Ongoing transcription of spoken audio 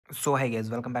So hi guys,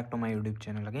 welcome back to my YouTube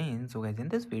channel again. So guys, in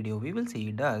this video we will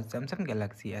see, does Samsung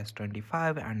Galaxy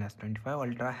S25 and S25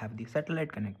 Ultra have the satellite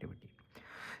connectivity?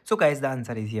 So guys, the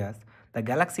answer is yes. The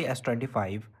Galaxy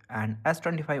S25 and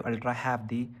S25 Ultra have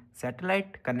the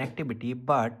satellite connectivity,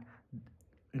 but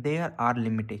there are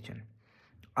limitations.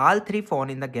 All three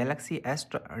phones in the Galaxy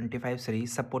S25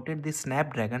 series supported the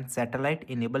Snapdragon satellite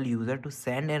enable user to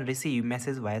send and receive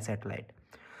messages via satellite.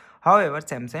 However,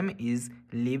 Samsung is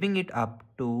leaving it up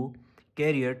to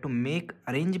carrier to make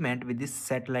arrangement with this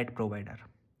satellite provider.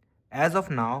 As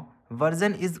of now,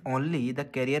 version is only the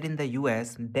carrier in the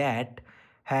US that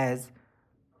has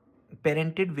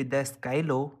parented with the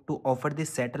Skylo to offer the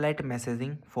satellite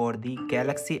messaging for the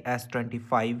Galaxy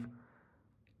S25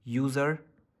 user.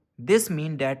 This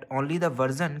means that only the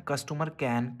version customer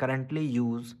can currently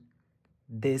use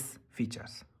these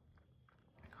features.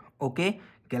 Okay,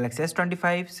 Galaxy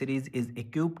S25 series is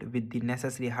equipped with the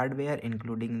necessary hardware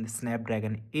including the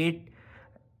Snapdragon 8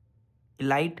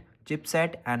 Elite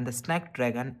chipset and the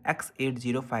Snapdragon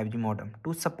X80 5G modem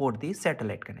to support the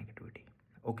satellite connectivity.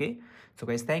 Okay, so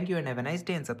guys, thank you and have a nice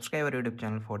day, and subscribe our YouTube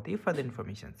channel for the further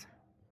informations.